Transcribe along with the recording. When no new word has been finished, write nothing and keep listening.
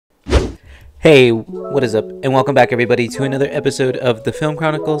Hey, what is up? And welcome back everybody to another episode of the Film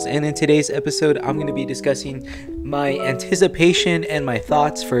Chronicles. And in today's episode, I'm going to be discussing my anticipation and my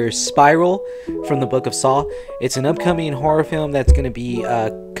thoughts for Spiral from the Book of Saw. It's an upcoming horror film that's going to be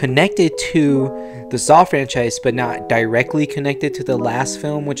connected to the Saw franchise, but not directly connected to the last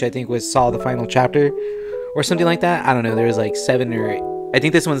film, which I think was Saw the Final Chapter or something like that. I don't know. There was like 7 or 8. I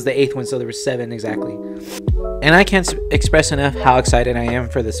think this one's the 8th one, so there were 7 exactly. And I can't express enough how excited I am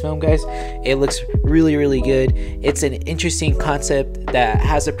for this film, guys. It looks really, really good. It's an interesting concept that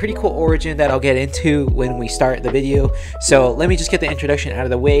has a pretty cool origin that I'll get into when we start the video. So let me just get the introduction out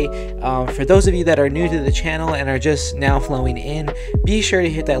of the way. For those of you that are new to the channel and are just now flowing in, be sure to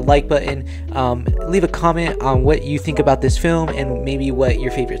hit that like button. Leave a comment on what you think about this film and maybe what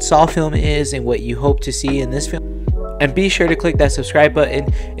your favorite Saw film is and what you hope to see in this film. And be sure to click that subscribe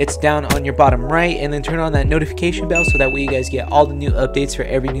button. It's down on your bottom right, and then turn on that notification bell so that way you guys get all the new updates for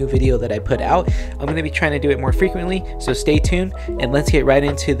every new video that I put out. I'm going to be trying to do it more frequently, so stay tuned and let's get right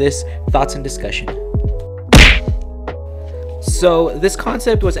into this thoughts and discussion. So this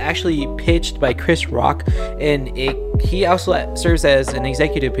concept was actually pitched by Chris Rock, and he also serves as an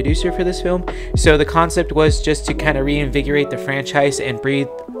executive producer for this film. So the concept was just to kind of reinvigorate the franchise and breathe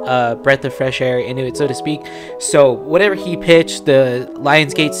a breath of fresh air into it, so to speak. So whatever he pitched, the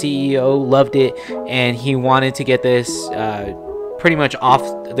Lionsgate CEO loved it, and he wanted to get this pretty much off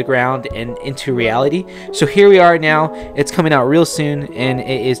the ground and into reality. So here we are now. It's coming out real soon, and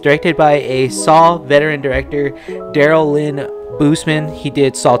it is directed by a Saw veteran director, Darrel Lynn Bousman. He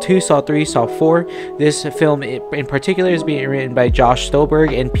did Saw 2, Saw 3, Saw 4. This film in particular is being written by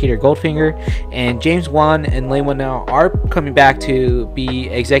Stohlburg and Peter Goldfinger, and James Wan and Leigh Wannel are coming back to be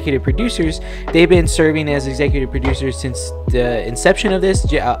executive producers. They've been serving as executive producers since the inception of this.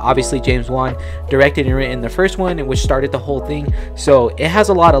 Obviously James Wan directed and written the first one, which started the whole thing, so it has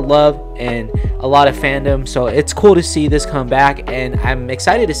a lot of love and a lot of fandom. So it's cool to see this come back, and I'm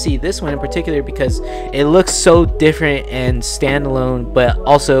excited to see this one in particular because it looks so different and standalone, but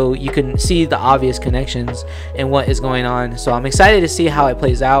also you can see the obvious connections and what is going on. So I'm excited to see how it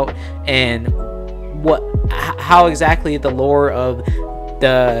plays out and how exactly the lore of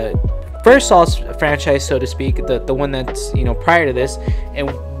the first Saw franchise, so to speak, the one that's, you know, prior to this, and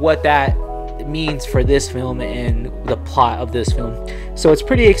what that means for this film and the plot of this film. So it's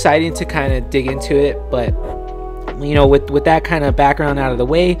pretty exciting to kind of dig into it. But you know, with that kind of background out of the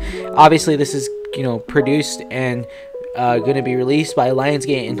way, obviously this is, you know, produced and going to be released by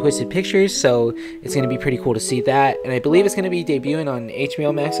Lionsgate and Twisted Pictures, so it's going to be pretty cool to see that. And I believe it's going to be debuting on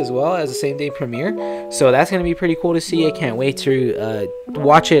HBO Max as well as a same day premiere, so that's going to be pretty cool to see. I can't wait to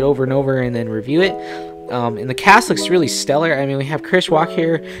watch it over and over and then review it. And the cast looks really stellar. I mean, we have Chris Rock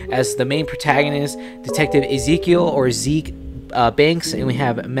here as the main protagonist, Detective Ezekiel or Zeke Banks, and we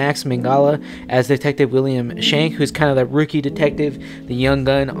have Max Mangala as Detective William Shank, who's kind of the rookie detective, the young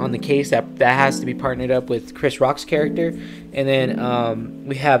gun on the case that has to be partnered up with Chris Rock's character. And then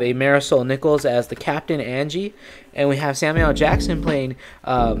we have a Marisol Nichols as the Captain Angie, and we have Samuel L. Jackson playing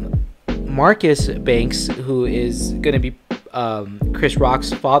Marcus Banks, who is going to be Chris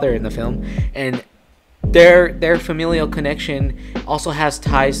Rock's father in the film. And their familial connection also has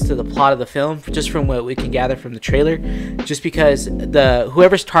ties to the plot of the film, just from what we can gather from the trailer, just because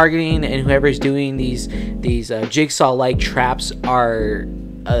whoever's targeting and whoever's doing these jigsaw-like traps are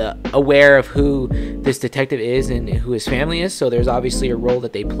aware of who this detective is and who his family is. So there's obviously a role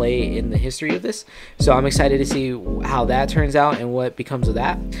that they play in the history of this. So I'm excited to see how that turns out and what becomes of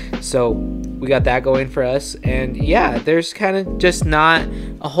that. So we got that going for us. And yeah, there's kind of just not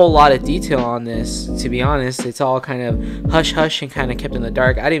a whole lot of detail on this, to be honest. It's all kind of hush hush and kind of kept in the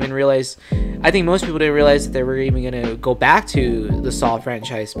dark. I didn't even realize, I think most people didn't realize that they were even going to go back to the Saw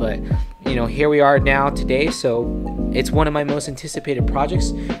franchise, but you know, here we are now today. So it's one of my most anticipated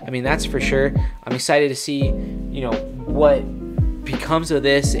projects. I mean, that's for sure. I'm excited to see, you know, what becomes of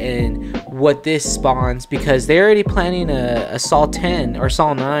this and what this spawns, because they're already planning a Saw 10 or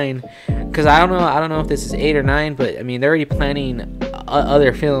Saw 9, because I don't know if this is 8 or 9, but I mean, they're already planning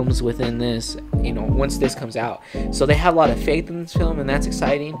other films within this, you know, once this comes out. So they have a lot of faith in this film, and that's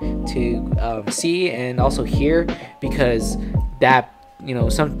exciting to see and also hear, because that, you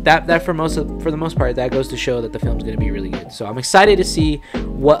know, for the most part, that goes to show that the film's going to be really good. So I'm excited to see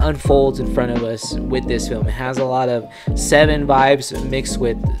what unfolds in front of us with this film. It has a lot of Seven vibes mixed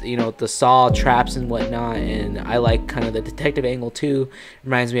with, you know, the Saw traps and whatnot, and I like kind of the detective angle too.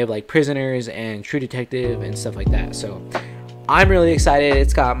 Reminds me of like Prisoners and True Detective and stuff like that. So I'm really excited.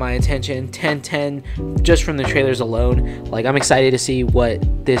 It's got my attention 10/10 just from the trailers alone. Like, I'm excited to see what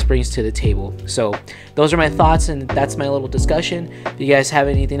this brings to the table. So those are my thoughts, and that's my little discussion. If you guys have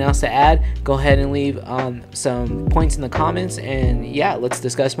anything else to add, go ahead and leave some points in the comments, and yeah, let's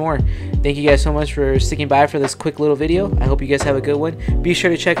discuss more. Thank you guys so much for sticking by for this quick little video. I hope you guys have a good one. Be sure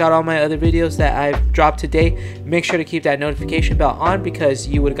to check out all my other videos that I've dropped today. Make sure to keep that notification bell on, because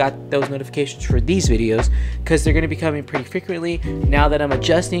you would have got those notifications for these videos, because they're going to be coming pretty frequently now that I'm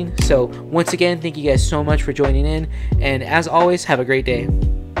adjusting. So once again, thank you guys so much for joining in, and as always, have a great day.